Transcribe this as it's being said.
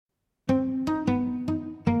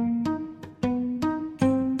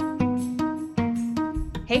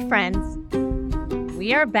Hey friends,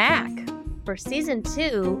 we are back for season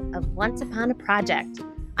 2 of Once Upon a Project.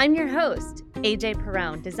 I'm your host, AJ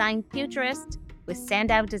Perrone, design futurist with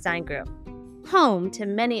Sandow Design Group, home to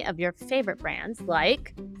many of your favorite brands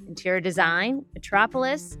like Interior Design,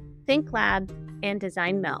 Metropolis, ThinkLab, and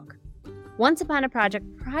Design Milk. Once Upon a Project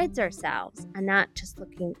prides ourselves on not just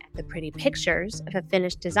looking at the pretty pictures of a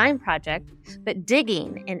finished design project, but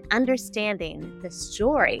digging and understanding the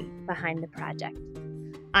story behind the project.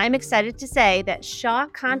 I'm excited to say that Shaw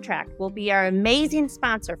Contract will be our amazing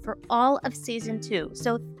sponsor for all of Season 2.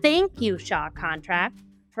 So thank you, Shaw Contract,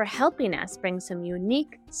 for helping us bring some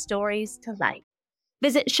unique stories to life.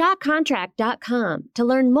 Visit shawcontract.com to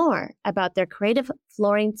learn more about their creative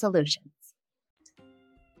flooring solutions.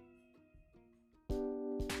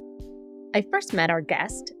 I first met our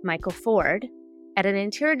guest, Michael Ford, at an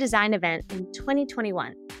interior design event in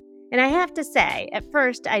 2021. And I have to say, at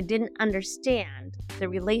first, I didn't understand the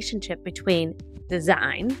relationship between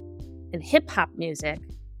design and hip-hop music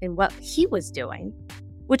and what he was doing,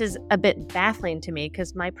 which is a bit baffling to me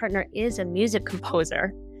because my partner is a music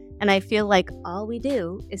composer, and I feel like all we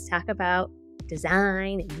do is talk about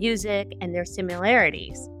design and music and their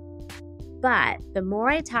similarities. But the more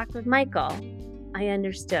I talked with Michael, I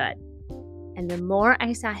understood. And the more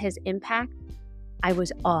I saw his impact, I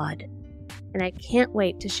was awed. And I can't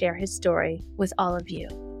wait to share his story with all of you.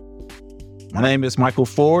 My name is Michael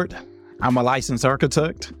Ford. I'm a licensed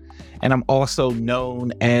architect, and I'm also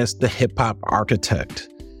known as the Hip Hop Architect.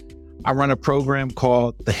 I run a program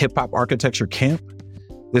called the Hip Hop Architecture Camp.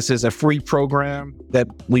 This is a free program that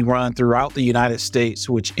we run throughout the United States,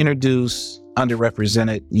 which introduce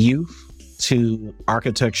underrepresented youth to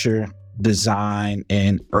architecture, design,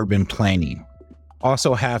 and urban planning.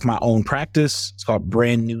 Also have my own practice. It's called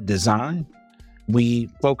Brand New Design. We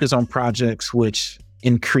focus on projects which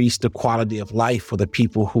increase the quality of life for the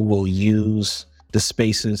people who will use the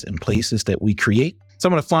spaces and places that we create.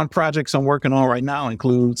 Some of the fun projects I'm working on right now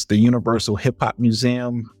includes the Universal Hip Hop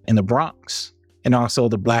Museum in the Bronx, and also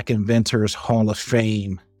the Black Inventors Hall of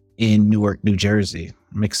Fame in Newark, New Jersey.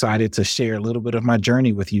 I'm excited to share a little bit of my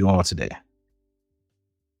journey with you all today.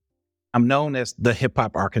 I'm known as the hip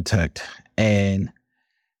hop architect, and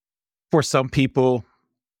for some people,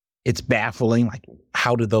 it's baffling. Like,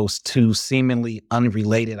 how do those two seemingly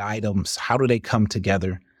unrelated items, how do they come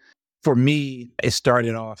together? For me, it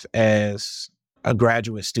started off as a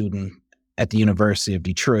graduate student at the University of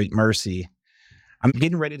Detroit, Mercy. I'm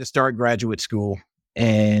getting ready to start graduate school,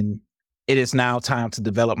 and it is now time to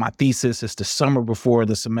develop my thesis. It's the summer before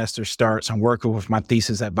the semester starts. I'm working with my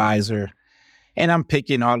thesis advisor, and I'm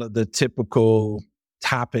picking all of the typical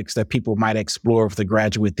topics that people might explore with a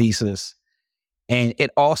graduate thesis. And it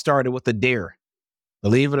all started with a dare,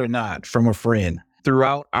 believe it or not, from a friend.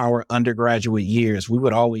 Throughout our undergraduate years, we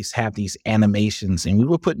would always have these animations, and we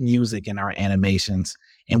would put music in our animations,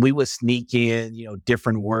 and we would sneak in,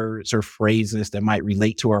 different words or phrases that might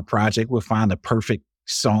relate to our project. We'll find the perfect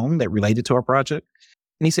song that related to our project.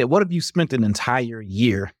 And he said, what if you spent an entire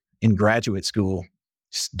year in graduate school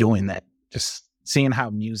just doing that? Just seeing how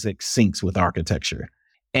music syncs with architecture.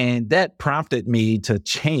 And that prompted me to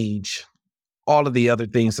change all of the other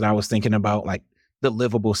things that I was thinking about, like the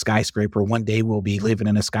livable skyscraper. One day we'll be living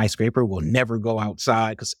in a skyscraper. We'll never go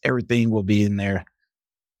outside because everything will be in there.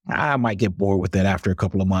 I might get bored with that after a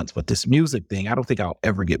couple of months, but this music thing, I don't think I'll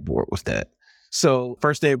ever get bored with that. So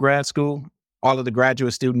first day of grad school, all of the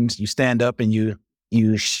graduate students, you stand up and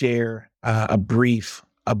you share a brief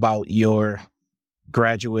about your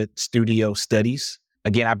graduate studio studies.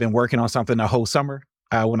 Again, I've been working on something the whole summer.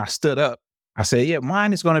 When I stood up, I said,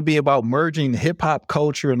 mine is going to be about merging hip hop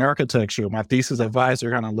culture and architecture. My thesis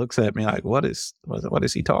advisor kind of looks at me like, what is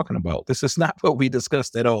he talking about? This is not what we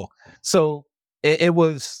discussed at all. So it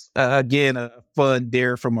was, again, a fun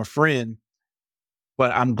dare from a friend,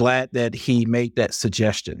 but I'm glad that he made that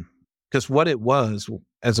suggestion, because what it was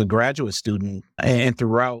as a graduate student and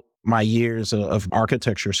throughout my years of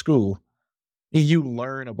architecture school, you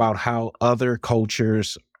learn about how other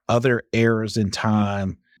cultures, other eras in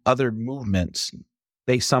time, other movements,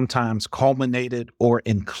 they sometimes culminated or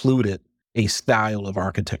included a style of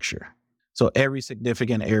architecture. So every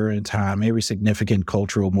significant era in time, every significant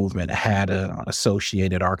cultural movement had an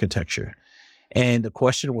associated architecture. And the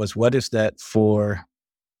question was, what is that for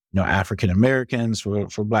African Americans,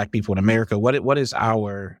 for Black people in America? What is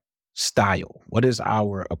our style? What is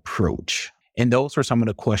our approach? And those were some of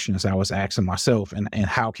the questions I was asking myself. And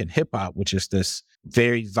how can hip hop, which is this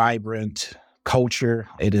very vibrant culture,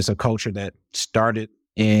 it is a culture that started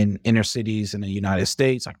in inner cities in the United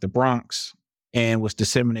States, like the Bronx, and was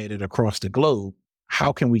disseminated across the globe.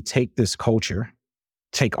 How can we take this culture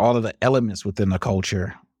take all of the elements within the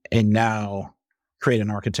culture and now create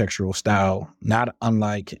an architectural style, not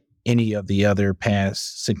unlike any of the other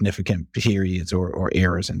past significant periods or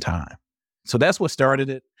eras in time. So that's what started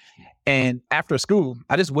it. And after school,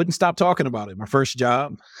 I just wouldn't stop talking about it. My first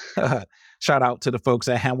job, shout out to the folks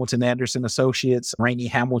at Hamilton Anderson Associates, Rainey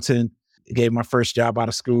Hamilton, gave my first job out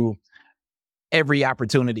of school. Every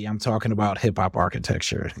opportunity I'm talking about hip hop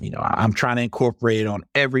architecture. I'm trying to incorporate it on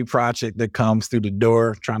every project that comes through the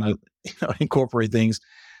door, trying to incorporate things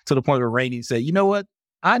to the point where Rainey said, you know what?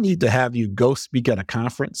 I need to have you go speak at a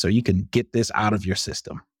conference so you can get this out of your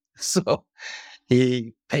system. So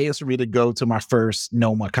he pays for me to go to my first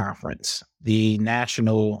NOMA conference, the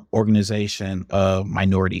National Organization of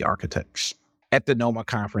Minority Architects. At the NOMA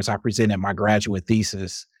conference, I presented my graduate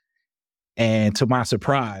thesis. And to my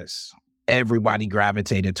surprise, everybody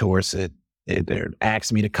gravitated towards it. They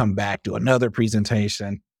asked me to come back, do another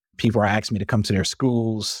presentation. People are asking me to come to their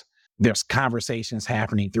schools. There's conversations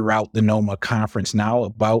happening throughout the NOMA conference now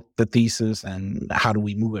about the thesis and how do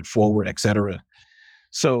we move it forward, et cetera.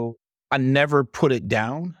 So I never put it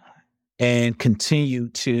down and continue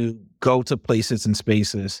to go to places and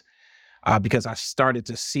spaces because I started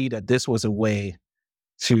to see that this was a way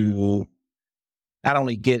to not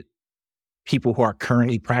only get people who are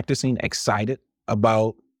currently practicing excited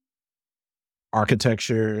about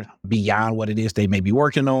architecture beyond what it is they may be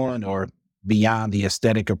working on or beyond the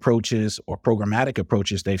aesthetic approaches or programmatic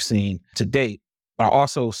approaches they've seen to date. But I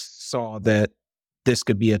also saw that this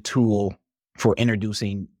could be a tool for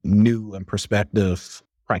introducing new and prospective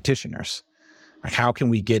practitioners. Like, how can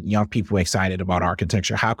we get young people excited about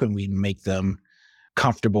architecture? How can we make them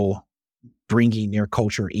comfortable bringing their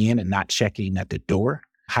culture in and not checking at the door?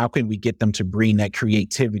 How can we get them to bring that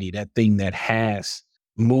creativity, that thing that has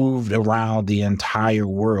moved around the entire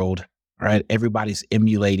world, right? Everybody's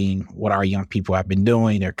emulating what our young people have been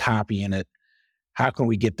doing. They're copying it. How can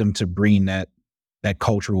we get them to bring that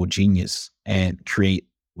cultural genius and create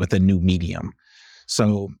with a new medium?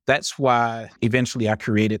 So that's why eventually I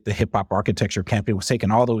created the Hip Hop Architecture Camp. It was taking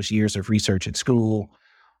all those years of research at school,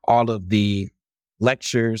 all of the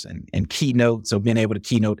lectures and keynotes. So being able to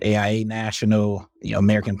keynote AIA National,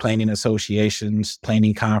 American Planning Association's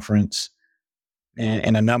planning conference,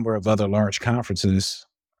 and a number of other large conferences,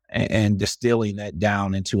 and distilling that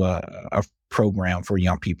down into a program for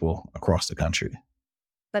young people across the country.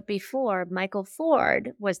 But before Michael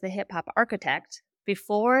Ford was the hip hop architect,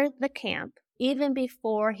 before the camp, even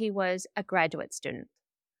before he was a graduate student,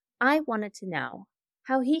 I wanted to know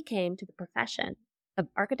how he came to the profession of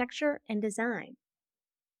architecture and design.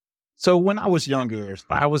 So when I was younger,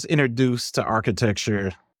 I was introduced to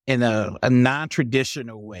architecture in a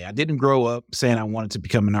non-traditional way. I didn't grow up saying I wanted to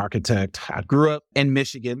become an architect. I grew up in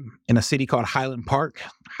Michigan in a city called Highland Park.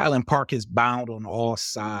 Highland Park is bound on all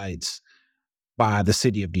sides by the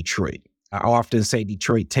city of Detroit. I often say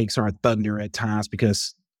Detroit takes our thunder at times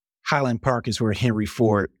because Highland Park is where Henry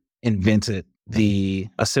Ford invented the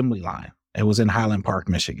assembly line. It was in Highland Park,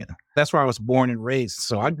 Michigan. That's where I was born and raised.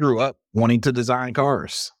 So I grew up wanting to design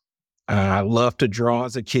cars. I loved to draw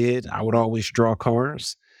as a kid. I would always draw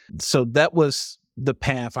cars. So that was the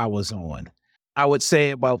path I was on. I would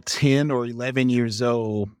say about 10 or 11 years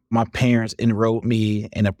old, my parents enrolled me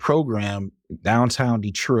in a program downtown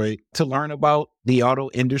Detroit to learn about the auto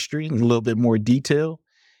industry in a little bit more detail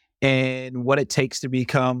and what it takes to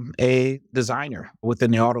become a designer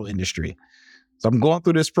within the auto industry. So I'm going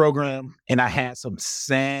through this program and I had some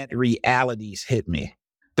sad realities hit me.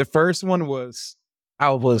 The first one was I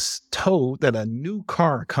was told that a new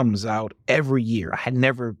car comes out every year. I had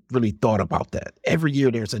never really thought about that. Every year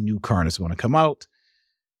there's a new car that's going to come out.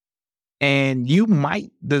 And you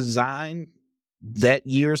might design that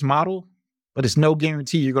year's model, but it's no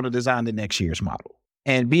guarantee you're going to design the next year's model.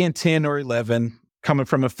 And being 10 or 11, coming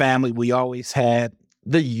from a family, we always had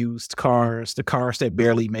the used cars, the cars that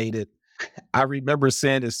barely made it. I remember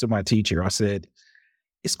saying this to my teacher. I said,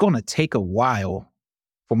 it's going to take a while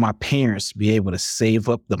for my parents to be able to save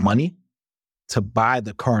up the money to buy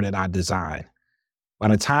the car that I designed. By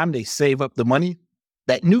the time they save up the money,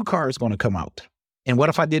 that new car is going to come out. And what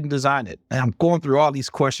if I didn't design it? And I'm going through all these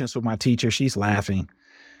questions with my teacher. She's laughing.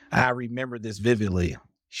 I remember this vividly.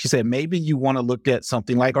 She said, maybe you want to look at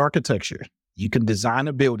something like architecture. You can design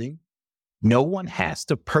a building. No one has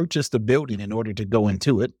to purchase the building in order to go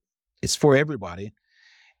into it. It's for everybody.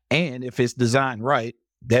 And if it's designed right,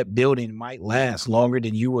 that building might last longer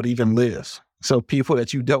than you would even live. So people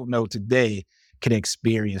that you don't know today can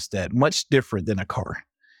experience that, much different than a car.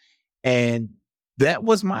 And that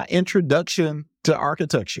was my introduction to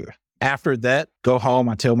architecture. After that, go home,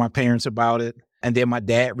 I tell my parents about it. And then my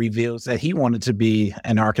dad reveals that he wanted to be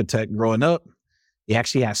an architect growing up. He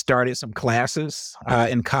actually had started some classes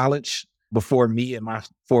in college before me and my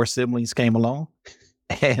four siblings came along.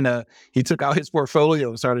 And he took out his portfolio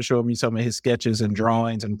and started showing me some of his sketches and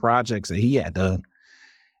drawings and projects that he had done.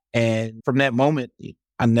 And from that moment,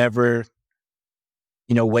 I never,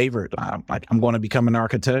 wavered. I'm going to become an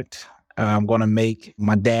architect. I'm going to make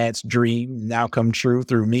my dad's dream now come true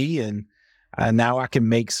through me. And now I can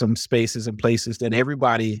make some spaces and places that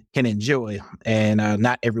everybody can enjoy. And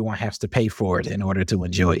not everyone has to pay for it in order to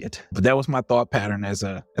enjoy it. But that was my thought pattern as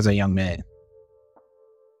a young man.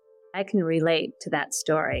 I can relate to that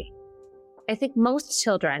story. I think most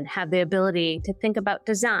children have the ability to think about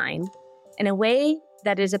design in a way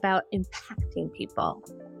that is about impacting people.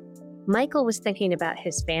 Michael was thinking about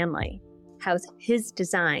his family, how his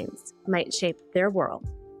designs might shape their world.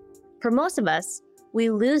 For most of us, we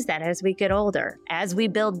lose that as we get older, as we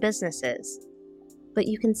build businesses. But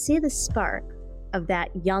you can see the spark of that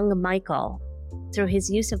young Michael through his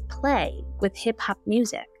use of play with hip-hop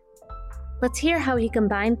music. Let's hear how he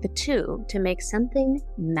combined the two to make something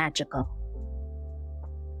magical.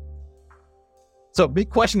 So big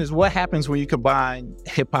question is, what happens when you combine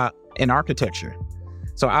hip hop and architecture?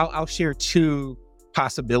 So I'll share two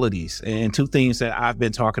possibilities and two things that I've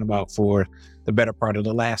been talking about for the better part of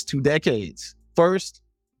the last 2 decades. First,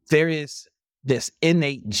 there is this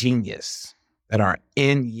innate genius that are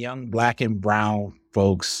in young Black and brown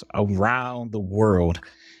folks around the world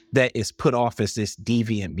that is put off as this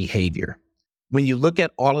deviant behavior. When you look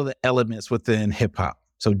at all of the elements within hip hop,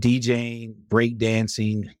 so DJing,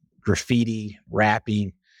 breakdancing, graffiti,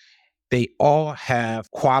 rapping, they all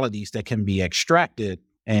have qualities that can be extracted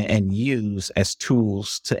and used as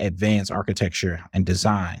tools to advance architecture and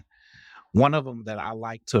design. One of them that I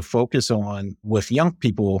like to focus on with young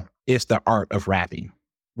people is the art of rapping.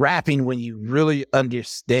 Rapping, when you really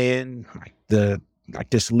understand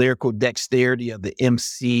this lyrical dexterity of the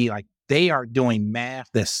MC, they are doing math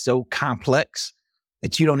that's so complex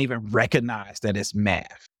that you don't even recognize that it's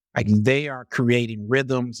math. They are creating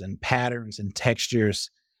rhythms and patterns and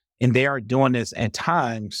textures, and they are doing this at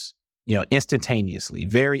times, instantaneously,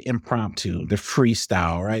 very impromptu, the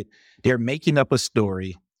freestyle, right? They're making up a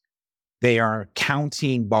story. They are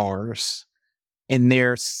counting bars, and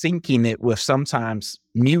they're syncing it with sometimes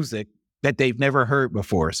music that they've never heard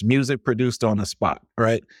before. It's music produced on the spot,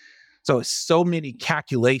 right? So it's so many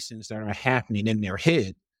calculations that are happening in their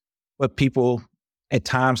head, but people at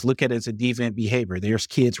times look at it as a deviant behavior. There's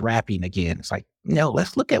kids rapping again. It's like, no,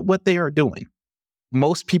 let's look at what they are doing.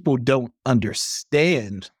 Most people don't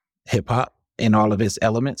understand hip hop and all of its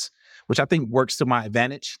elements, which I think works to my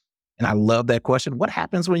advantage. And I love that question. What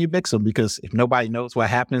happens when you mix them? Because if nobody knows what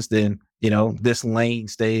happens, then, this lane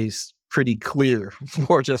stays pretty clear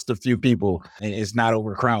for just a few people and it's not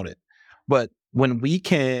overcrowded. But when we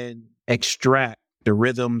can extract the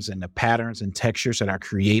rhythms and the patterns and textures that are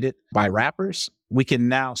created by rappers, we can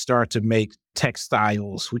now start to make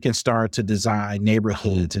textiles. We can start to design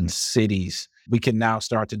neighborhoods and cities. We can now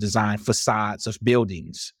start to design facades of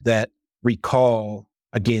buildings that recall,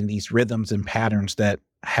 again, these rhythms and patterns that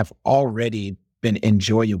have already been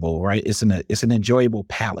enjoyable, right? It's an enjoyable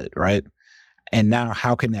palette, right? And now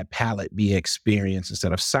how can that palette be experienced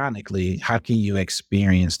instead of sonically? How can you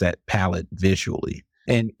experience that palette visually?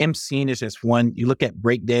 And MCing is just one. You look at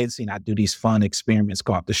breakdancing, I do these fun experiments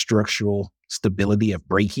called the structural stability of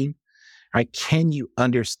breaking, right? Can you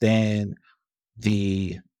understand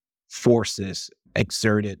the forces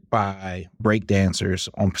exerted by breakdancers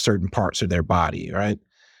on certain parts of their body, right?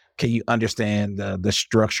 Can you understand the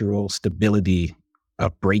structural stability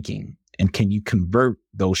of breaking? And can you convert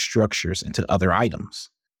those structures into other items?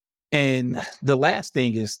 And the last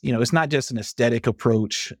thing is, it's not just an aesthetic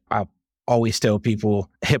approach. I always tell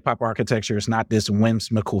people hip hop architecture is not this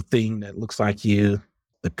whimsical thing that looks like the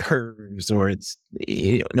curves, or it's,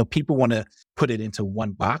 people want to put it into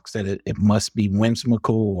one box that it must be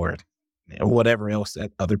whimsical or whatever else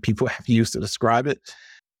that other people have used to describe it.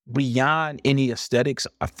 Beyond any aesthetics,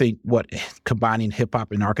 I think what combining hip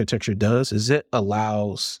hop and architecture does is it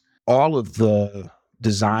allows all of the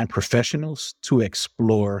design professionals to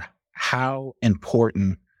explore how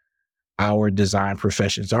important our design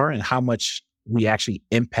professions are and how much we actually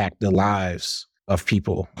impact the lives of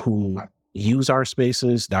people who use our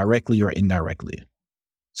spaces directly or indirectly.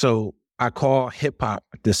 So I call hip hop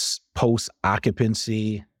this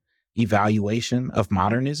post-occupancy evaluation of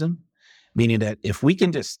modernism, meaning that if we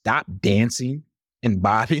can just stop dancing and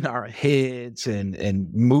bobbing our heads and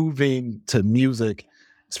moving to music,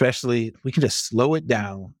 especially we can just slow it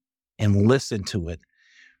down and listen to it,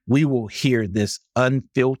 we will hear this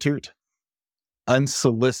unfiltered,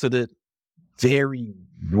 unsolicited, very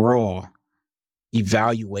raw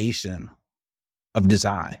evaluation of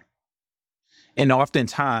design. And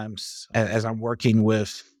oftentimes, as I'm working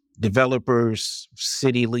with developers,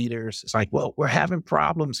 city leaders, it's like, well, we're having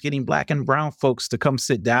problems getting Black and brown folks to come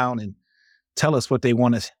sit down and tell us what they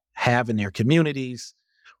want to have in their communities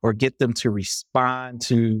or get them to respond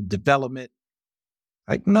to development.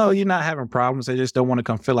 Like, no, you're not having problems. They just don't want to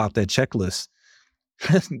come fill out that checklist.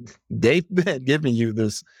 They've been giving you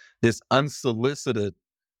this unsolicited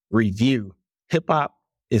review. Hip hop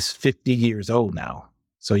is 50 years old now.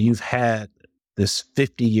 So you've had this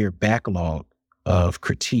 50-year backlog of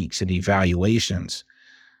critiques and evaluations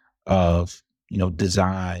of,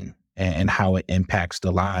 design and how it impacts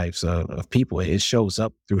the lives of people. It shows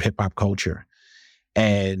up through hip hop culture.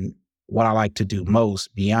 And what I like to do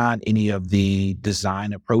most, beyond any of the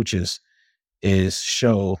design approaches, is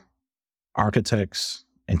show architects,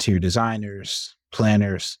 interior designers,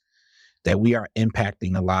 planners, that we are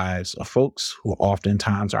impacting the lives of folks who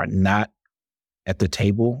oftentimes are not at the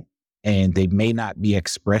table, and they may not be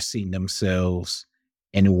expressing themselves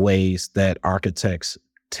in ways that architects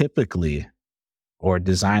typically or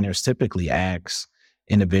designers typically ask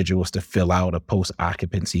individuals to fill out a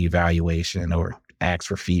post-occupancy evaluation or ask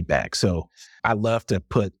for feedback. So I love to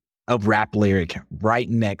put a rap lyric right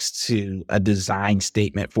next to a design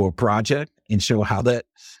statement for a project and show how that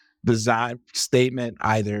design statement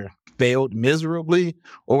either failed miserably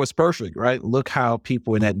or was perfect, right? Look how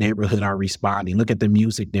people in that neighborhood are responding. Look at the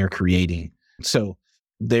music they're creating. So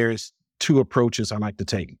there's two approaches I like to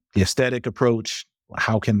take. The aesthetic approach,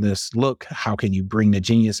 how can this look? How can you bring the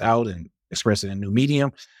genius out and express it in a new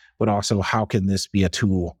medium? But also, how can this be a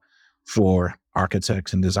tool for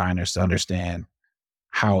architects and designers to understand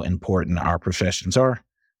how important our professions are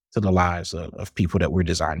to the lives of people that we're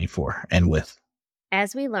designing for and with.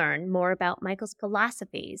 As we learn more about Michael's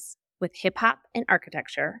philosophies with hip hop and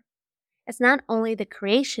architecture, it's not only the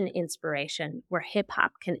creation inspiration where hip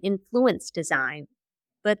hop can influence design,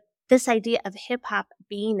 but this idea of hip hop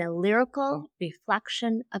being a lyrical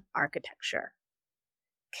reflection of architecture.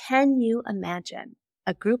 Can you imagine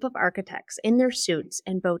a group of architects in their suits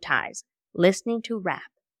and bow ties listening to rap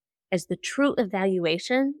as the true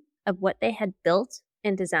evaluation of what they had built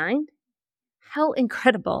and designed? How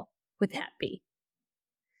incredible would that be?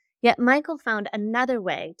 Yet Michael found another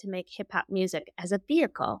way to make hip-hop music as a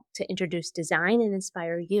vehicle to introduce design and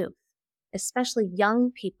inspire youth, especially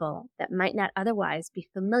young people that might not otherwise be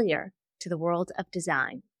familiar to the world of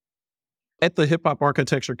design. At the Hip Hop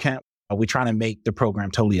Architecture Camp, we try to make the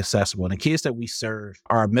program totally accessible. And the kids that we serve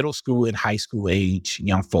are middle school and high school age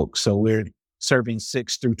young folks. So we're serving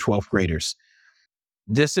 6th through 12th graders.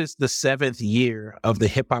 This is the 7th year of the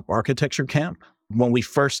Hip Hop Architecture Camp. When we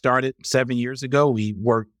first started 7 years ago, we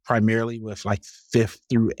worked primarily with like 5th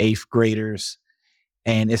through 8th graders.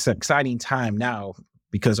 And it's an exciting time now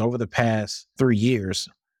because over the past 3 years,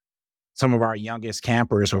 some of our youngest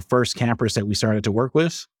campers or first campers that we started to work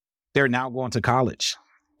with, they're now going to college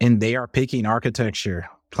and they are picking architecture,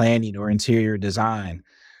 planning, or interior design.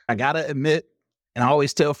 I got to admit, and I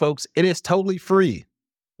always tell folks, it is totally free.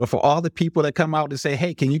 But for all the people that come out and say,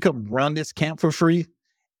 hey, can you come run this camp for free?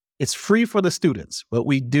 It's free for the students, but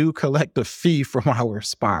we do collect a fee from our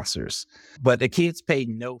sponsors. But the kids pay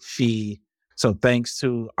no fee. So thanks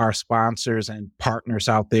to our sponsors and partners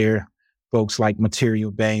out there, folks like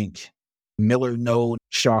Material Bank, Miller Node,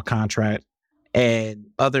 Shaw Contract, and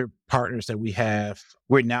other partners that we have,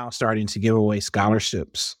 we're now starting to give away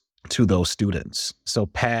scholarships to those students. So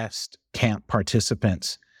past camp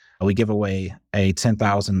participants, we give away a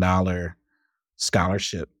 $10,000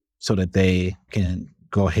 scholarship so that they can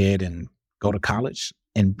go ahead and go to college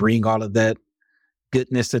and bring all of that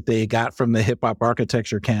goodness that they got from the Hip Hop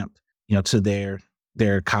Architecture Camp, to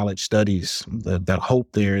their college studies. The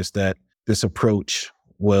hope there is that this approach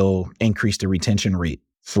will increase the retention rate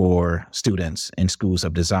for students in schools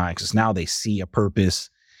of design, because now they see a purpose.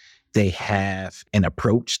 They have an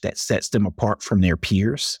approach that sets them apart from their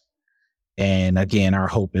peers. And again, our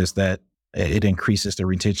hope is that it increases the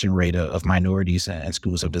retention rate of minorities and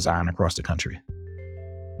schools of design across the country.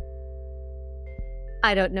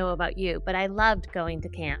 I don't know about you, but I loved going to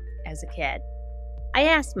camp as a kid. I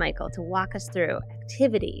asked Michael to walk us through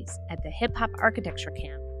activities at the Hip Hop Architecture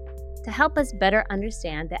Camp to help us better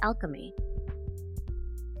understand the alchemy.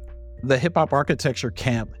 The Hip Hop Architecture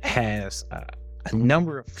Camp has a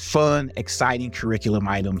number of fun, exciting curriculum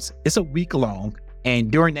items. It's a week long, and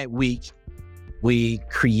during that week, we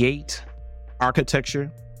create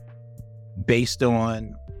architecture based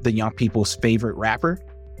on the young people's favorite rapper.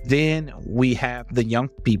 Then we have the young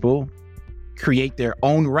people create their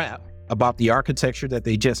own rap about the architecture that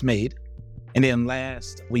they just made. And then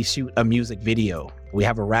last, we shoot a music video. We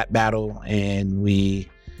have a rap battle and we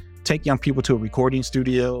take young people to a recording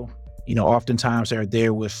studio. Oftentimes they're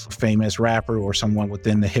there with a famous rapper or someone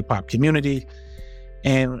within the hip hop community.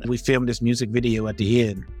 And we film this music video at the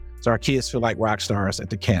end. So our kids feel like rock stars at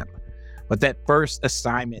the camp. But that first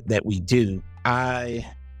assignment that we do, I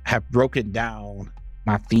have broken down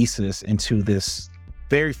my thesis into this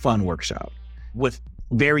very fun workshop. With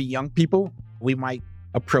very young people, we might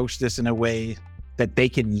approach this in a way that they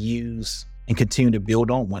can use and continue to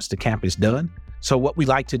build on once the camp is done. So what we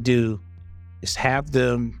like to do is have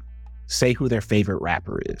them say who their favorite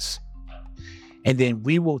rapper is. And then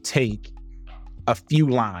we will take a few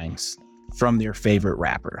lines from their favorite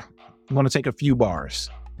rapper. I'm going to take a few bars.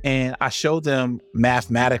 And I show them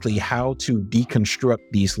mathematically how to deconstruct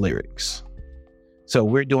these lyrics. So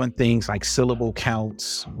we're doing things like syllable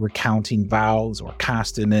counts. We're counting vowels or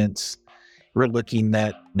consonants. We're looking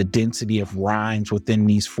at the density of rhymes within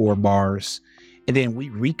these 4 bars. And then we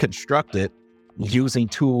reconstruct it using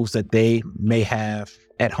tools that they may have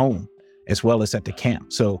at home as well as at the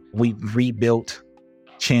camp. So we rebuilt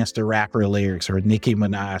Chance the Rapper lyrics or Nicki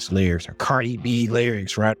Minaj lyrics or Cardi B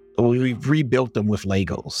lyrics, right? We've rebuilt them with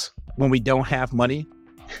Legos. When we don't have money,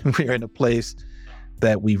 we're in a place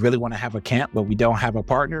that we really want to have a camp, but we don't have a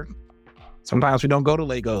partner. Sometimes we don't go to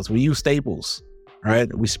Legos. We use Staples, right?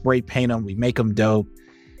 We spray paint them, we make them dope.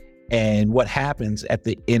 And what happens at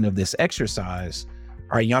the end of this exercise,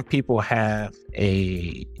 our young people have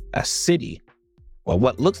a city, or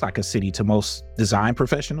what looks like a city to most design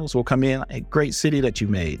professionals will come in, a great city that you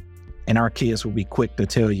made. And our kids will be quick to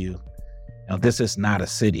tell you, this is not a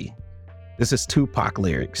city. This is Tupac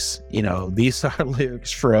lyrics. These are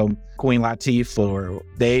lyrics from Queen Latifah, or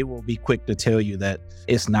they will be quick to tell you that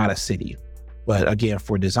it's not a city. But again,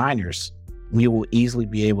 for designers, we will easily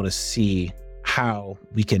be able to see how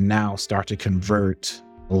we can now start to convert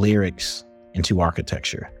lyrics into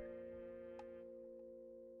architecture.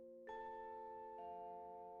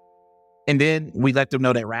 And then we let them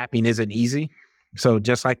know that rapping isn't easy. So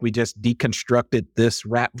just like we just deconstructed this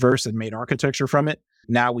rap verse and made architecture from it,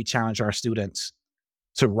 now we challenge our students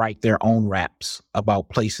to write their own raps about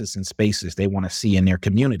places and spaces they want to see in their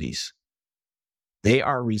communities. They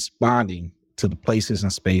are responding to the places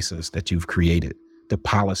and spaces that you've created, the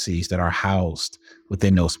policies that are housed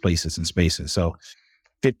within those places and spaces. So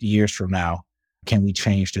 50 years from now, can we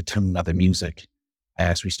change the tune of the music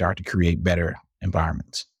as we start to create better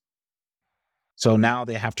environments? So now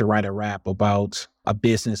they have to write a rap about a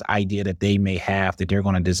business idea that they may have that they're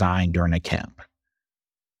going to design during a camp.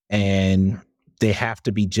 And they have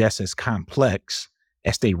to be just as complex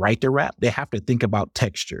as they write the rap. They have to think about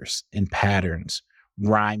textures and patterns,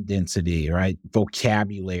 rhyme density, right?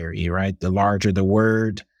 Vocabulary, right? The larger the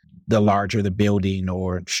word, the larger the building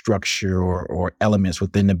or structure or elements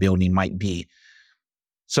within the building might be.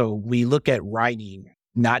 So we look at writing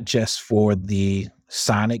not just for the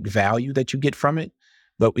sonic value that you get from it,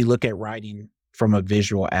 but we look at writing from a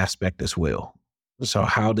visual aspect as well. So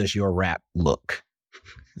how does your rap look?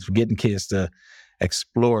 It's getting kids to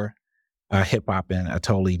explore hip hop in a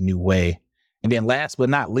totally new way. And then last but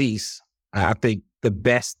not least, I think the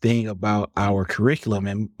best thing about our curriculum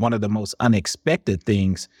and one of the most unexpected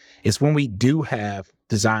things is when we do have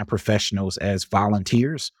design professionals as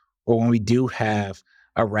volunteers, or when we do have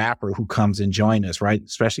a rapper who comes and join us, right?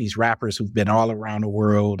 Especially these rappers who've been all around the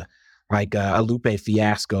world, like a Lupe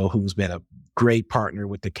Fiasco, who's been a great partner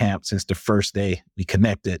with the camp since the first day we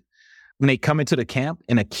connected. When they come into the camp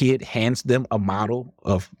and a kid hands them a model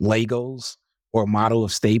of Legos or a model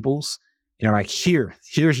of Staples, and they're like,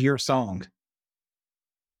 here's your song.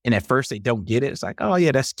 And at first they don't get it. It's like, oh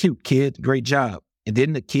yeah, that's cute, kid. Great job. And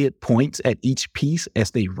then the kid points at each piece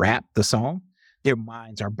as they rap the song. Their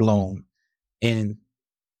minds are blown. And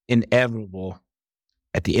inevitable,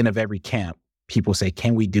 at the end of every camp, people say,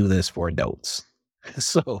 can we do this for adults?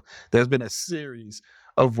 So there's been a series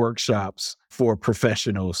of workshops for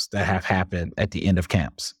professionals that have happened at the end of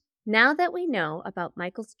camps. Now that we know about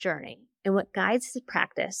Michael's journey and what guides his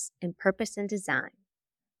practice in purpose and design,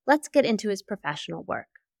 let's get into his professional work.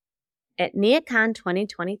 At NeaCon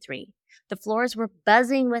 2023, the floors were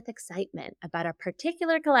buzzing with excitement about a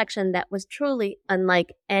particular collection that was truly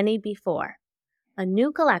unlike any before. A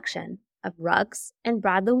new collection of rugs and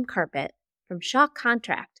broadloom carpet from Shock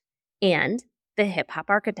Contract and the Hip Hop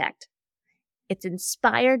Architect. It's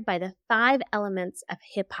inspired by the 5 elements of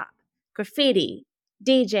hip hop: graffiti,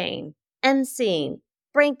 DJing, emceeing,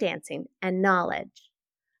 breakdancing, and knowledge.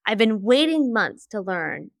 I've been waiting months to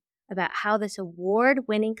learn about how this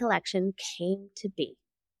award-winning collection came to be.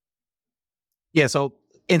 Yeah, so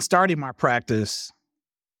in starting my practice,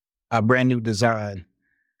 a brand new design,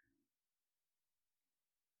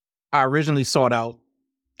 I originally sought out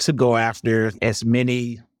to go after as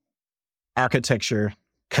many architecture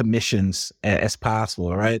commissions as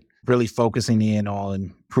possible, right? Really focusing in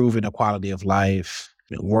on improving the quality of life,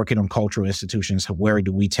 working on cultural institutions. Where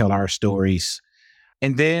do we tell our stories?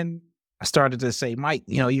 And then I started to say, Mike,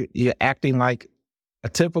 you're acting like a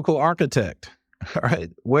typical architect, right?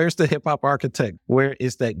 Where's the hip hop architect? Where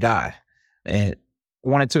is that guy? And I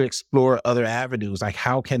wanted to explore other avenues. Like,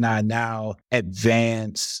 how can I now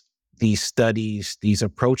advance these studies, these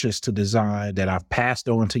approaches to design that I've passed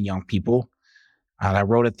on to young people? I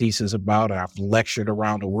wrote a thesis about, I've lectured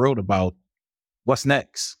around the world about what's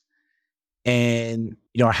next. And,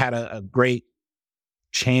 I had a great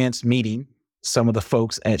chance meeting some of the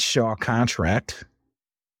folks at Shaw Contract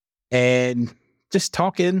and just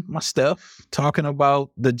talking my stuff, talking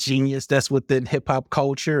about the genius that's within hip hop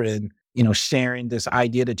culture and, sharing this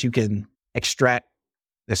idea that you can extract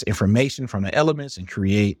this information from the elements and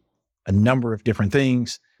create a number of different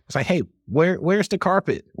things. It's like, hey, where's the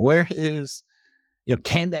carpet? Where is,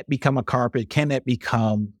 can that become a carpet? Can that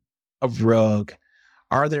become a rug?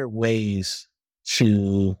 Are there ways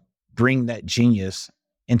to bring that genius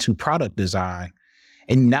into product design,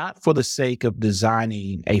 and not for the sake of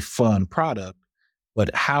designing a fun product,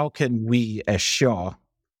 but how can we as Shaw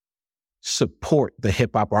support the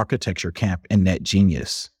hip hop architecture camp and that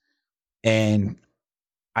genius? And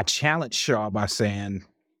I challenged Shaw by saying,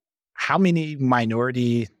 how many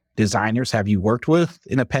minority designers have you worked with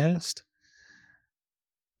in the past?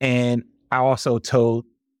 And I also told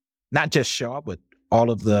not just Shaw, but all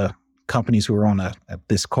of the companies who are on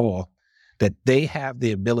this call that they have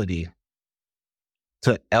the ability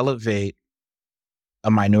to elevate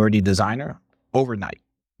a minority designer overnight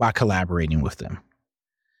by collaborating with them.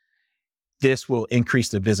 This will increase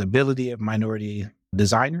the visibility of minority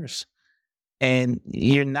designers. And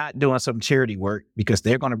you're not doing some charity work because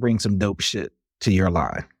they're going to bring some dope shit to your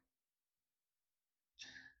line.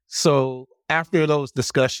 So after those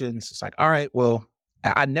discussions, it's like, all right, well,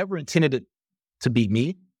 I never intended it to be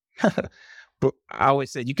me. But I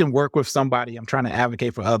always said, you can work with somebody. I'm trying to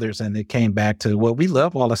advocate for others. And it came back to, well, we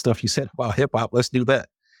love all the stuff you said about hip hop. Let's do that.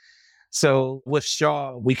 So with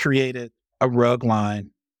Shaw, we created a rug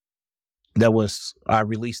line that was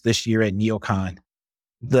released this year at NeoCon.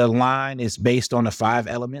 The line is based on the 5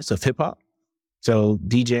 elements of hip hop. So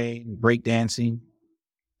DJing, breakdancing,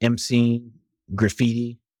 MCing,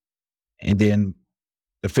 graffiti, and then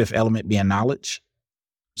the 5th element being knowledge.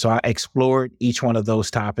 So I explored each one of those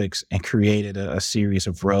topics and created a series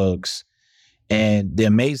of rugs. And the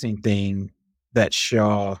amazing thing that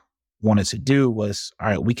Shaw wanted to do was, all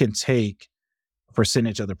right, we can take a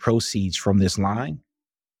percentage of the proceeds from this line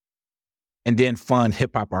and then fund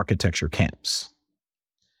hip hop architecture camps.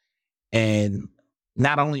 And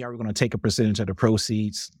not only are we going to take a percentage of the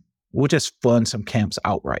proceeds, we'll just fund some camps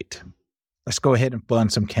outright. Let's go ahead and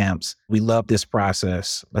fund some camps. We love this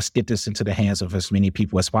process. Let's get this into the hands of as many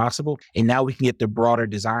people as possible. And now we can get the broader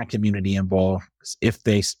design community involved. If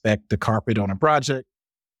they spec the carpet on a project,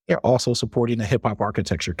 they're also supporting the hip hop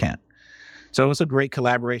architecture camp. So it's a great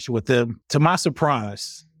collaboration with them. To my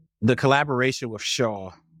surprise, the collaboration with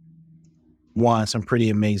Shaw won some pretty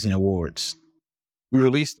amazing awards. We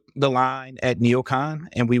released the line at NeoCon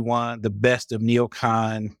and we won the Best of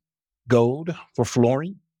NeoCon Gold for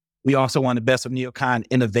flooring. We also won the Best of NeoCon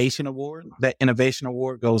Innovation Award. That Innovation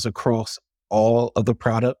Award goes across all of the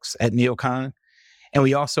products at NeoCon. And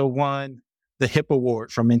we also won the HIP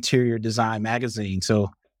Award from Interior Design Magazine.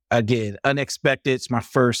 So again, unexpected. It's my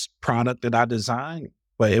first product that I designed,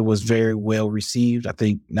 but it was very well received. I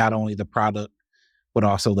think not only the product, but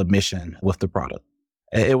also the mission with the product.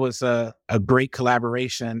 It was a great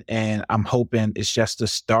collaboration, and I'm hoping it's just the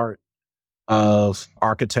start of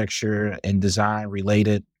architecture and design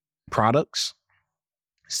related products.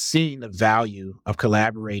 Seeing the value of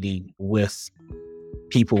collaborating with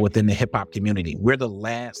people within the hip hop community. We're the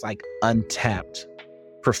last untapped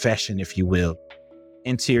profession, if you will.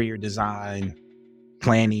 Interior design,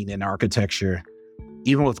 planning, and architecture.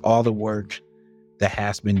 Even with all the work that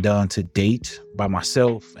has been done to date by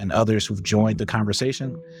myself and others who've joined the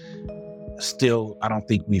conversation, still, I don't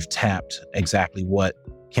think we've tapped exactly what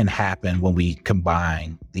can happen when we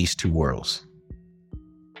combine these two worlds.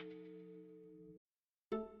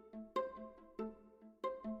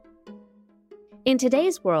 In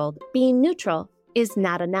today's world, being neutral is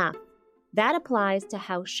not enough. That applies to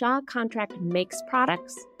how Shaw Contract makes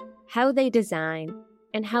products, how they design,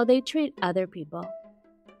 and how they treat other people.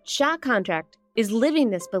 Shaw Contract is living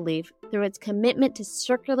this belief through its commitment to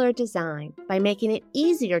circular design by making it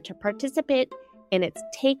easier to participate in its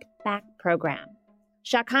Take Back program.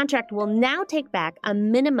 Shaw Contract will now take back a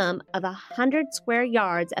minimum of 100 square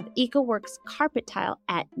yards of EcoWorks carpet tile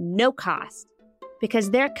at no cost because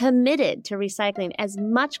they're committed to recycling as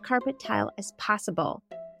much carpet tile as possible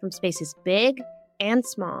from spaces big and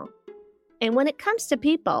small. And when it comes to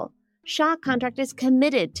people, Shaw Contract is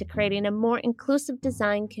committed to creating a more inclusive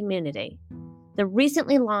design community. The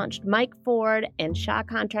recently launched Mike Ford and Shaw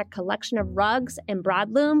Contract collection of rugs and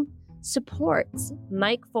broadloom supports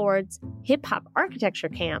Mike Ford's hip-hop architecture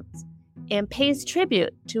camps and pays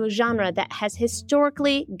tribute to a genre that has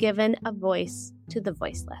historically given a voice to the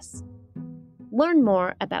voiceless. Learn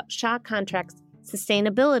more about Shaw Contract's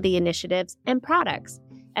sustainability initiatives and products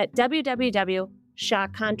at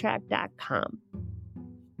www.shawcontract.com.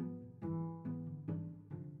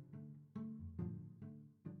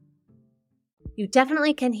 You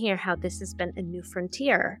definitely can hear how this has been a new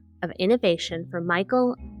frontier of innovation for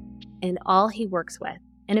Michael and all he works with.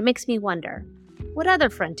 And it makes me wonder, what other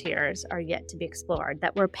frontiers are yet to be explored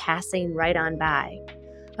that we're passing right on by?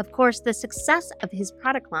 Of course, the success of his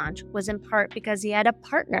product launch was in part because he had a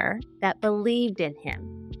partner that believed in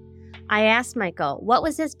him. I asked Michael what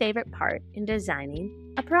was his favorite part in designing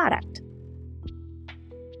a product.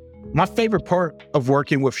 My favorite part of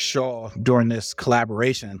working with Shaw during this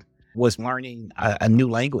collaboration was learning a new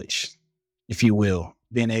language, if you will,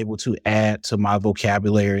 being able to add to my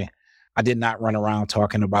vocabulary. I did not run around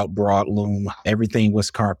talking about broadloom. Everything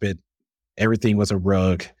was carpet. Everything was a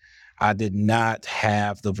rug. I did not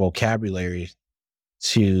have the vocabulary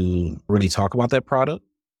to really talk about that product.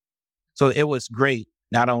 So it was great,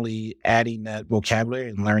 not only adding that vocabulary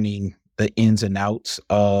and learning the ins and outs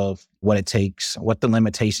of what it takes, what the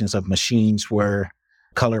limitations of machines were,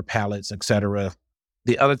 color palettes, et cetera.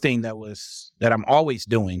 The other thing that I'm always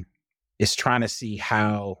doing is trying to see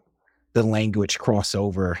how the language cross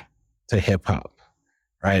over to hip hop,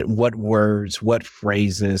 right? What words, what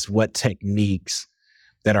phrases, what techniques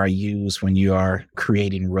that are used when you are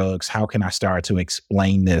creating rugs? How can I start to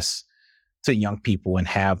explain this to young people and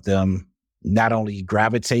have them not only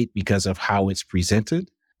gravitate because of how it's presented,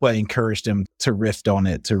 but encourage them to riff on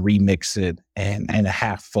it, to remix it, and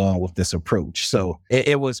have fun with this approach. So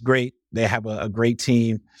it was great. They have a great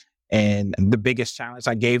team. And the biggest challenge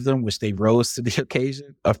I gave them, which they rose to the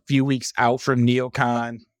occasion, a few weeks out from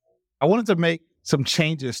NeoCon, I wanted to make some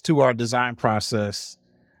changes to our design process.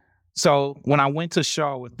 So when I went to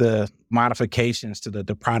Shaw with the modifications to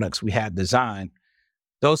the products we had designed,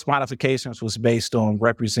 those modifications was based on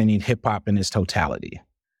representing hip hop in its totality.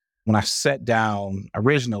 When I sat down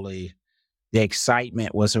originally, the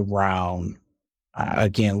excitement was around,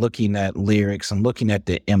 again, looking at lyrics and looking at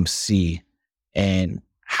the MC and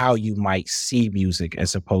how you might see music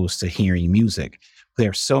as opposed to hearing music.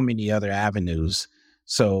 There are so many other avenues.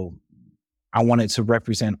 So I wanted to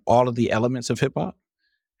represent all of the elements of hip hop.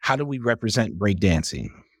 How do we represent breakdancing?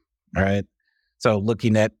 All right. So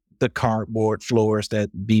looking at the cardboard floors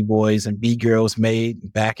that B-boys and B-girls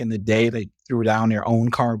made back in the day, they threw down their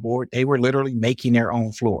own cardboard. They were literally making their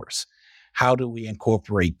own floors. How do we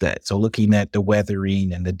incorporate that? So looking at the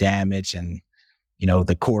weathering and the damage and,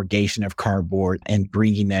 the corrugation of cardboard and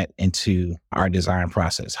bringing that into our design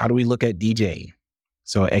process. How do we look at DJing?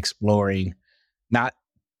 So exploring not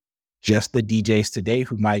just the DJs today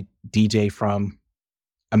who might DJ from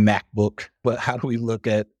a MacBook, but how do we look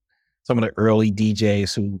at some of the early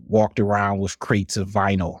DJs who walked around with crates of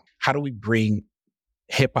vinyl? How do we bring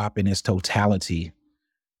hip hop in its totality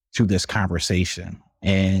to this conversation?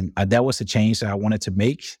 And that was a change that I wanted to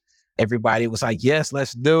make. Everybody was like, yes,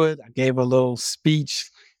 let's do it. I gave a little speech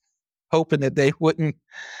hoping that they wouldn't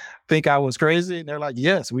think I was crazy. And they're like,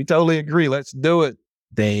 yes, we totally agree. Let's do it.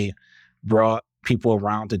 They brought people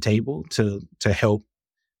around the table to help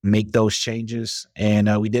make those changes. And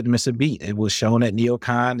we didn't miss a beat. It was shown at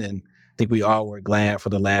NeoCon, and I think we all were glad for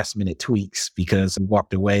the last minute tweaks because we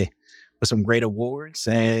walked away with some great awards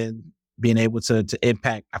and being able to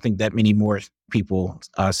impact, I think, that many more people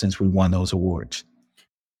since we won those awards.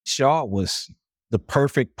 Shaw was the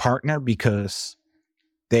perfect partner because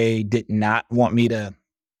they did not want me to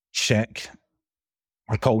check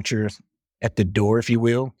our culture at the door, if you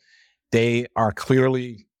will. They are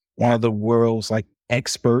clearly one of the world's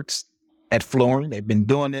experts at flooring. They've been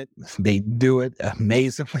doing it. They do it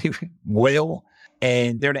amazingly well.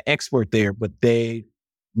 And they're the expert there, but they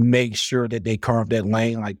make sure that they carve that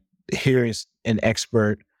lane. Here is an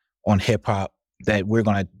expert on hip hop that we're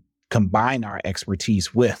going to combine our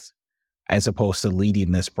expertise with, as opposed to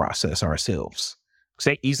leading this process ourselves.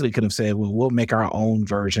 They easily could have said, well, we'll make our own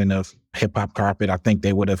version of hip hop carpet. I think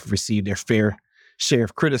they would have received their fair share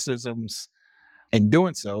of criticisms. In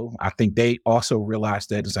doing so, I think they also realized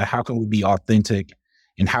that is like, how can we be authentic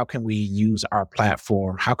and how can we use our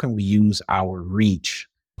platform? How can we use our reach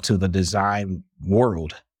to the design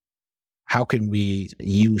world? How can we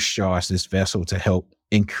use Shaw as this vessel to help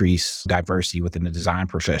increase diversity within the design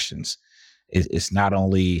professions? It's not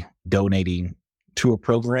only donating to a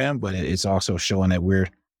program, but it's also showing that we're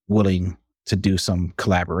willing to do some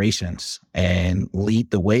collaborations and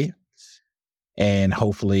lead the way and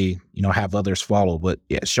hopefully, have others follow. But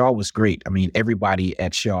yeah, Shaw was great. I mean, everybody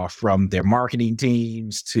at Shaw, from their marketing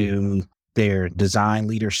teams to their design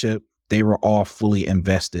leadership, they were all fully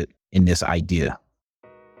invested in this idea.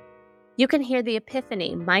 You can hear the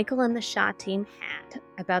epiphany Michael and the Shaw team had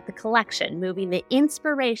about the collection moving the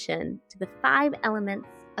inspiration to the 5 elements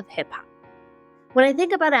of hip hop. When I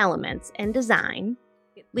think about elements and design,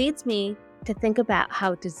 it leads me to think about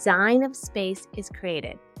how design of space is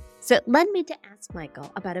created. So it led me to ask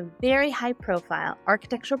Michael about a very high-profile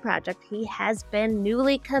architectural project he has been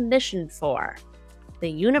newly commissioned for,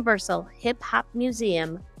 the Universal Hip Hop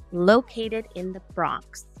Museum located in the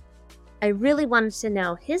Bronx. I really wanted to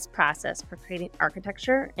know his process for creating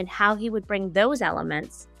architecture and how he would bring those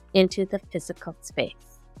elements into the physical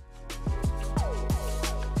space.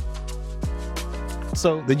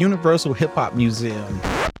 So the Universal Hip Hop Museum,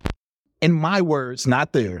 in my words,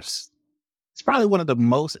 not theirs, it's probably one of the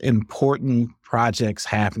most important projects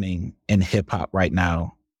happening in hip hop right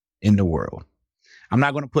now in the world. I'm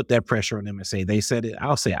not going to put that pressure on them and say they said it.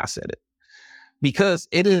 I'll say I said it, because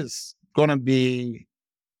it is going to be,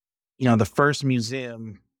 the first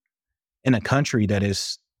museum in a country that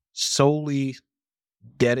is solely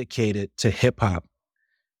dedicated to hip hop,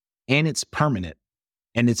 and it's permanent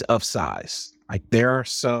and it's of size. Like, there are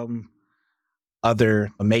some other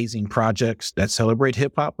amazing projects that celebrate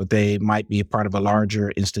hip hop, but they might be a part of a larger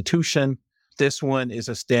institution. This one is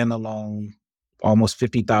a standalone, almost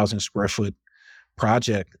 50,000 square foot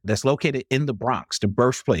project that's located in the Bronx, the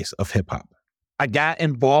birthplace of hip hop. I got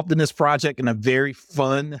involved in this project in a very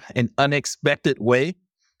fun and unexpected way.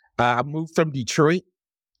 I moved from Detroit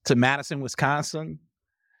to Madison, Wisconsin.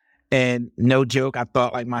 And no joke, I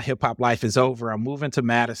thought like my hip hop life is over. I'm moving to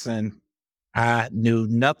Madison. I knew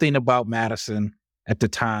nothing about Madison at the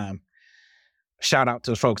time. Shout out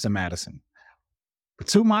to the folks in Madison. But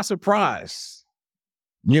to my surprise,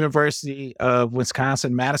 University of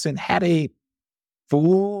Wisconsin-Madison had a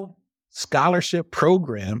full scholarship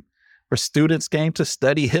program where students came to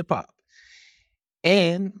study hip hop.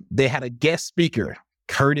 And they had a guest speaker,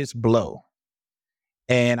 Curtis Blow.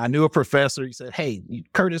 And I knew a professor. He said, hey,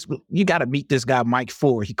 Curtis, you got to meet this guy, Mike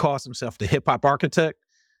Ford. He calls himself the hip hop architect.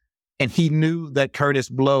 And he knew that Curtis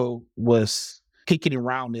Blow was kicking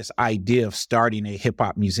around this idea of starting a hip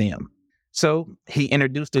hop museum. So he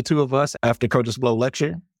introduced the two of us after Curtis Blow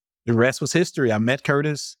lecture. The rest was history. I met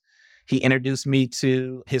Curtis. He introduced me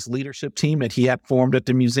to his leadership team that he had formed at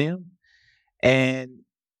the museum. And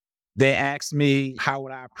they asked me, how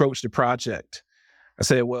would I approach the project? I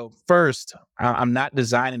said, well, first, I'm not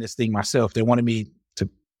designing this thing myself. They wanted me to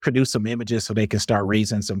produce some images so they can start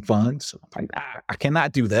raising some funds. I'm like, I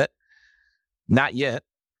cannot do that. Not yet.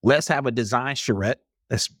 Let's have a design charrette.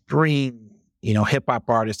 Let's bring, hip hop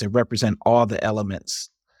artists that represent all the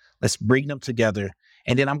elements. Let's bring them together.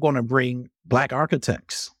 And then I'm going to bring Black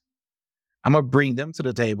architects. I'm going to bring them to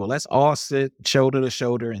the table. Let's all sit shoulder to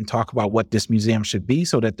shoulder and talk about what this museum should be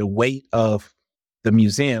so that the weight of the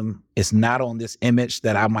museum is not on this image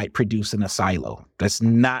that I might produce in a silo. That's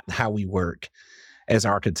not how we work as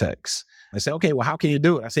architects. I say, okay, well, how can you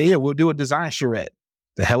do it? I say, yeah, we'll do a design charrette.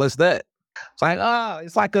 The hell is that? It's like,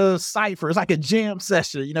 it's like a cipher. It's like a jam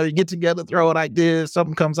session. You get together, throw out ideas,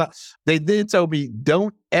 something comes out. They then told me,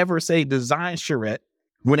 don't ever say design charrette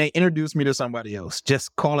when they introduce me to somebody else.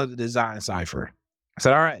 Just call it a design cipher. I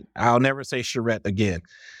said, all right, I'll never say charrette again.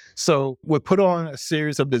 So we put on a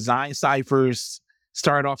series of design ciphers,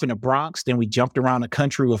 started off in the Bronx, then we jumped around the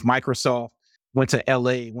country with Microsoft, went to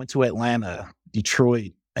LA, went to Atlanta,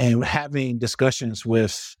 Detroit, and having discussions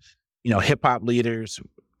with, hip hop leaders,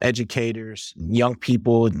 educators, young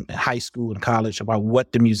people in high school and college about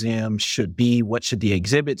what the museum should be, what should the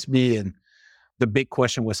exhibits be. And the big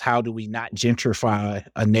question was, how do we not gentrify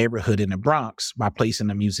a neighborhood in the Bronx by placing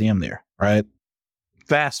a museum there, right?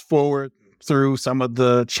 Fast forward through some of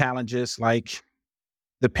the challenges like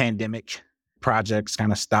the pandemic, projects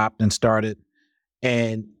kind of stopped and started.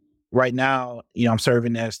 And right now, I'm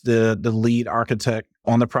serving as the lead architect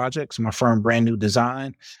on the project. So my firm, Brand New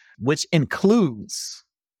Design, which includes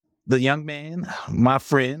the young man, my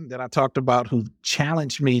friend that I talked about who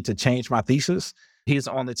challenged me to change my thesis, he's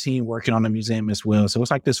on the team working on the museum as well. So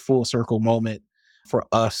it's like this full circle moment for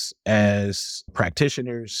us as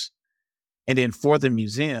practitioners. And then for the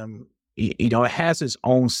museum, it has its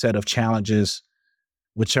own set of challenges,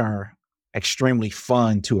 which are extremely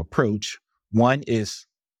fun to approach. One is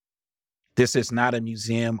this is not a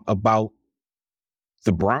museum about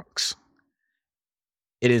the Bronx.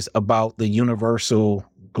 It is about the universal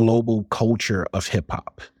global culture of hip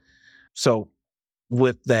hop. So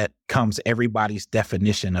with that comes everybody's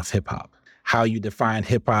definition of hip hop. How you define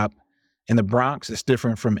hip hop in the Bronx is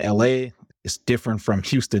different from LA. It's different from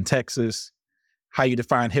Houston, Texas. How you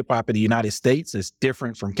define hip hop in the United States is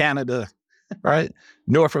different from Canada, right?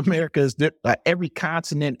 North America is every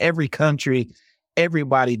continent, every country,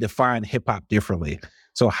 everybody define hip hop differently.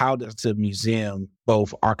 So how does the museum,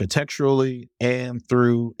 both architecturally and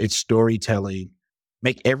through its storytelling,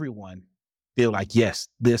 make everyone feel like, yes,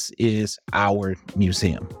 this is our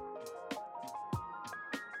museum?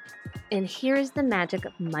 And here's the magic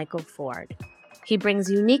of Michael Ford. He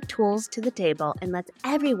brings unique tools to the table and lets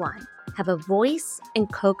everyone have a voice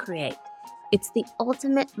and co-create. It's the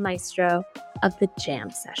ultimate maestro of the jam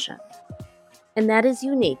session. And that is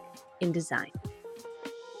unique in design.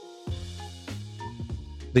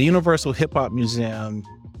 The Universal Hip Hop Museum,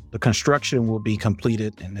 the construction will be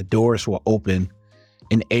completed and the doors will open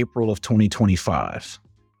in April of 2025.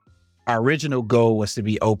 Our original goal was to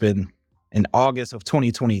be open in August of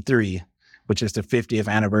 2023, which is the 50th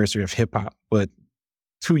anniversary of hip hop, but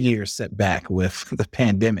 2 years set back with the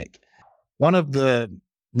pandemic. One of the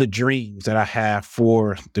dreams that I have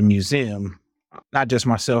for the museum, not just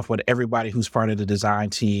myself, but everybody who's part of the design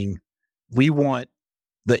team, we want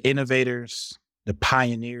the innovators, the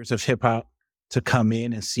pioneers of hip hop to come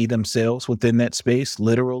in and see themselves within that space,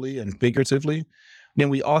 literally and figuratively. Then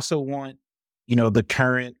we also want, the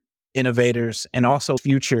current innovators and also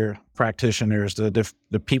future practitioners,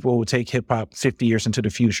 the people who take hip hop 50 years into the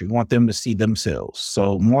future. We want them to see themselves.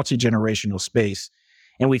 So multi-generational space.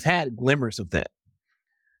 And we've had glimmers of that.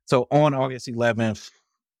 So on August 11th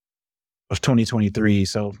of 2023,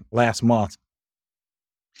 so last month,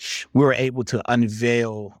 we were able to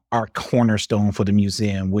unveil our cornerstone for the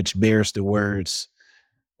museum, which bears the words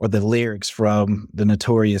or the lyrics from the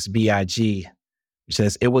Notorious B.I.G., which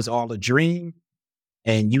says, "It was all a dream,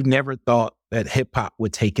 and you never thought that hip hop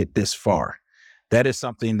would take it this far." That is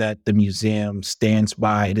something that the museum stands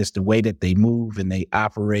by. It is the way that they move and they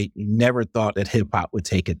operate. You never thought that hip hop would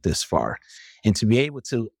take it this far. And to be able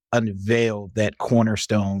to unveil that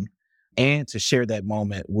cornerstone and to share that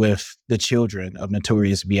moment with the children of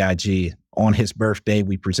Notorious B.I.G. on his birthday,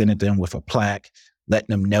 we presented them with a plaque, letting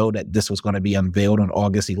them know that this was going to be unveiled on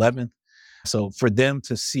August 11th. So for them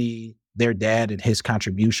to see their dad and his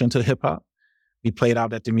contribution to hip hop, we played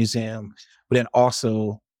out at the museum, but then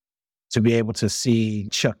also to be able to see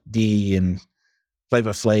Chuck D and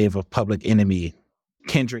Flavor Flav of Public Enemy,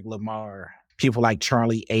 Kendrick Lamar, people like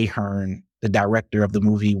Charlie Ahern, the director of the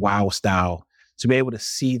movie Wild Style, to be able to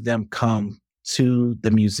see them come to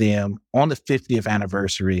the museum on the 50th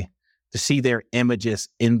anniversary, to see their images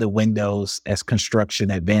in the windows as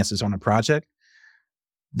construction advances on the project.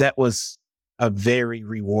 That was a very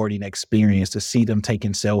rewarding experience to see them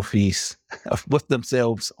taking selfies with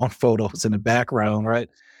themselves on photos in the background, right?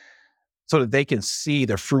 So that they can see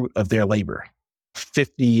the fruit of their labor.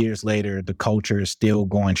 50 years later, the culture is still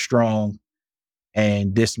going strong.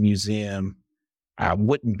 And this museum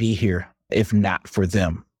wouldn't be here if not for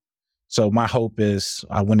them. So my hope is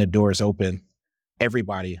when the doors open,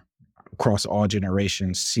 everybody across all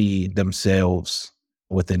generations see themselves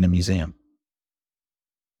within the museum.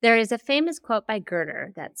 There is a famous quote by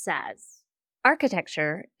Goethe that says,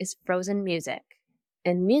 "Architecture is frozen music,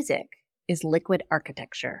 and music is liquid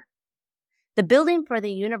architecture." The building for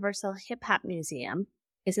the Universal Hip Hop Museum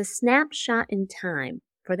is a snapshot in time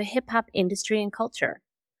for the hip hop industry and culture,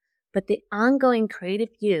 but the ongoing creative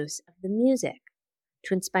use of the music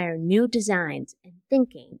to inspire new designs and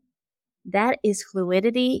thinking, that is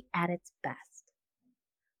fluidity at its best.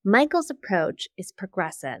 Michael's approach is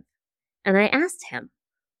progressive, and I asked him,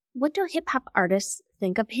 what do hip hop artists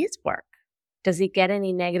think of his work? Does he get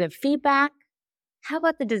any negative feedback? How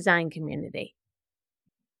about the design community?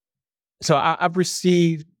 So I've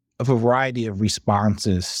received a variety of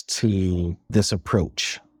responses to this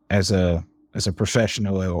approach as a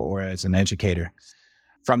professional or as an educator.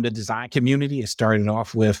 From the design community, it started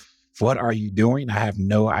off with, what are you doing? I have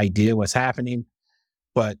no idea what's happening.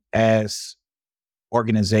 But as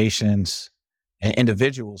organizations and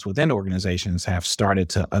individuals within organizations have started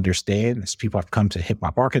to understand, as people have come to hip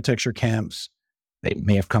hop architecture camps, They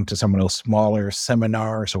may have come to some of those smaller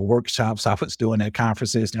seminars or workshops I was doing at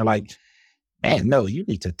conferences. And they're like, man, no, you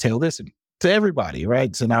need to tell this to everybody,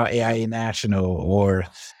 right? So now AIA National or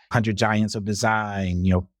 100 Giants of Design,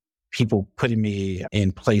 people putting me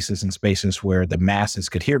in places and spaces where the masses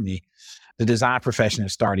could hear me. The design profession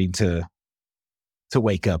is starting to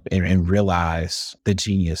wake up and realize the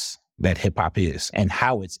genius that hip hop is and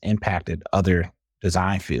how it's impacted other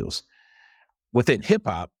design fields. Within hip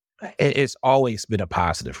hop, it's always been a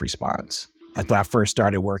positive response. When I first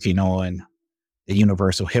started working on the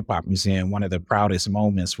Universal Hip Hop Museum, one of the proudest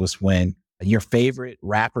moments was when your favorite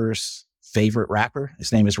rapper's favorite rapper,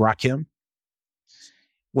 his name is Rakim,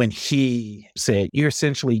 when he said, "You're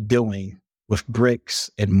essentially doing with bricks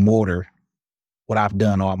and mortar what I've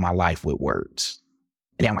done all my life with words."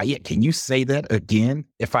 And I'm like, yeah, can you say that again?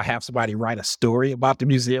 If I have somebody write a story about the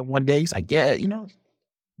museum one day, he's like, yeah,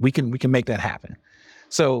 we can make that happen.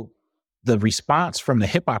 So the response from the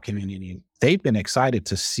hip hop community, they've been excited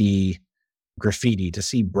to see graffiti, to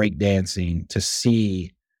see breakdancing, to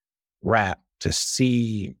see rap, to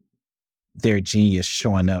see their genius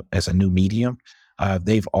showing up as a new medium.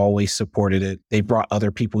 They've always supported it. They brought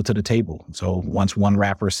other people to the table. So once one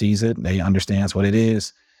rapper sees it, they understands what it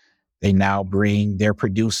is. They now bring their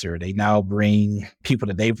producer. They now bring people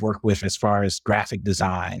that they've worked with as far as graphic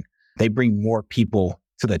design. They bring more people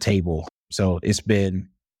to the table. So it's been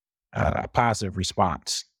a positive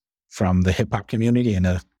response from the hip hop community and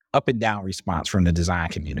a up and down response from the design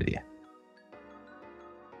community.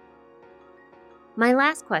 My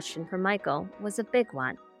last question for Michael was a big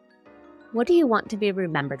one. What do you want to be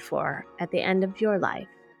remembered for at the end of your life?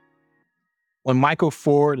 When Michael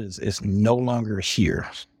Ford is no longer here,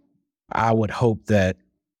 I would hope that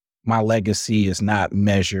my legacy is not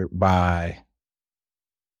measured by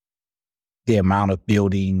the amount of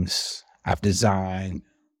buildings I've designed,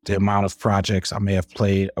 the amount of projects I may have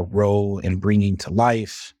played a role in bringing to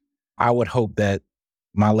life. I would hope that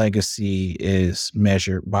my legacy is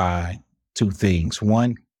measured by two things.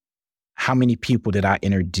 One, how many people did I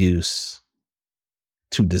introduce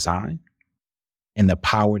to design and the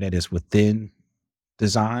power that is within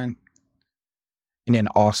design? And then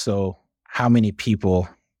also, how many people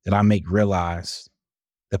did I make realize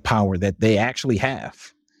the power that they actually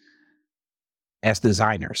have as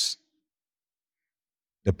designers?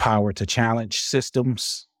 The power to challenge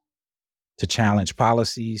systems, to challenge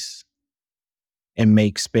policies, and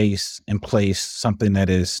make space and place something that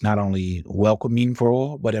is not only welcoming for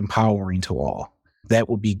all, but empowering to all. That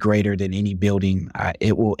will be greater than any building.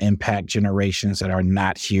 It will impact generations that are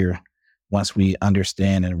not here once we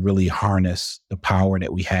understand and really harness the power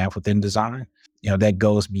that we have within design. That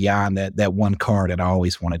goes beyond that one car that I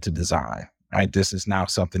always wanted to design, right? This is now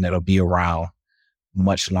something that'll be around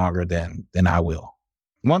much longer than I will.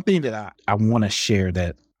 One thing that I want to share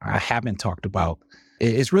that I haven't talked about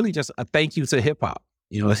is really just a thank you to hip hop.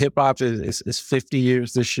 Hip hop is 50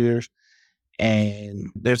 years this year.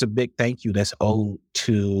 And there's a big thank you that's owed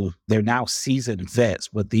to, they're now seasoned vets,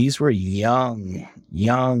 but these were young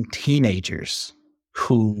teenagers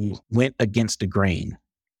who went against the grain.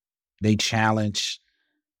 They challenged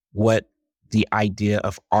what the idea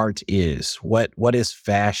of art is, what is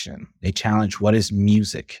fashion. They challenged what is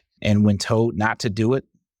music. And when told not to do it,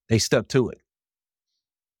 they stuck to it.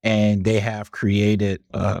 And they have created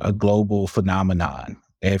a global phenomenon.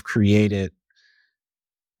 They have created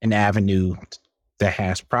an avenue that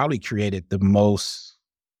has probably created the most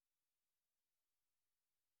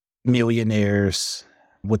millionaires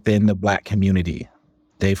within the Black community.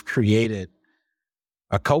 They've created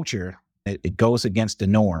a culture that it goes against the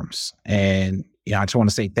norms. And I just want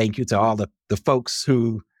to say thank you to all the folks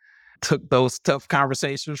who took those tough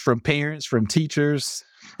conversations from parents, from teachers,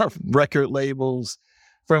 from record labels,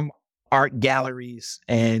 from art galleries,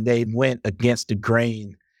 and they went against the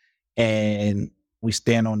grain, and we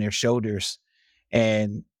stand on their shoulders.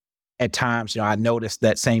 And at times, I noticed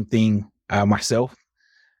that same thing myself,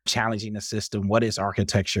 challenging the system. What is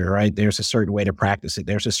architecture, right? There's a certain way to practice it.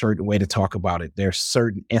 There's a certain way to talk about it. There's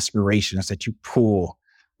certain inspirations that you pull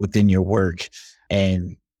within your work,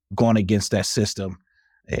 and going against that system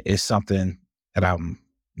is something that I'm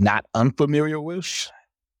not unfamiliar with.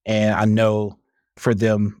 And I know for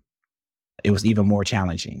them, it was even more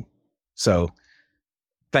challenging. So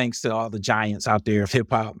thanks to all the giants out there of hip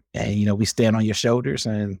hop. And, we stand on your shoulders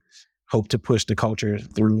and hope to push the culture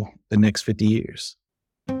through the next 50 years.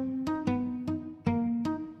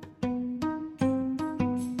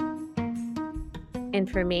 And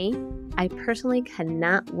for me, I personally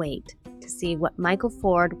cannot wait to see what Michael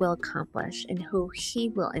Ford will accomplish and who he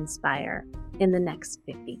will inspire in the next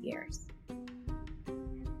 50 years.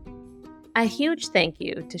 A huge thank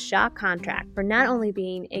you to Shaw Contract for not only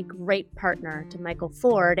being a great partner to Michael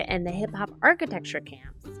Ford and the Hip Hop Architecture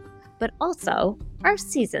Camps, but also our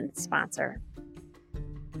season sponsor.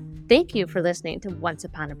 Thank you for listening to Once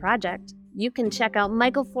Upon a Project. You can check out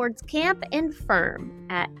Michael Ford's camp and firm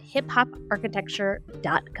at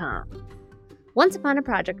hiphoparchitecture.com. Once Upon a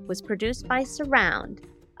Project was produced by Surround,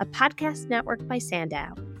 a podcast network by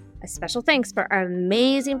Sandow. A special thanks for our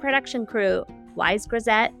amazing production crew, Wise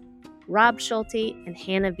Grisette, Rob Schulte, and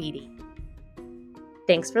Hannah Beatty.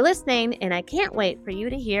 Thanks for listening, and I can't wait for you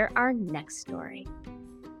to hear our next story.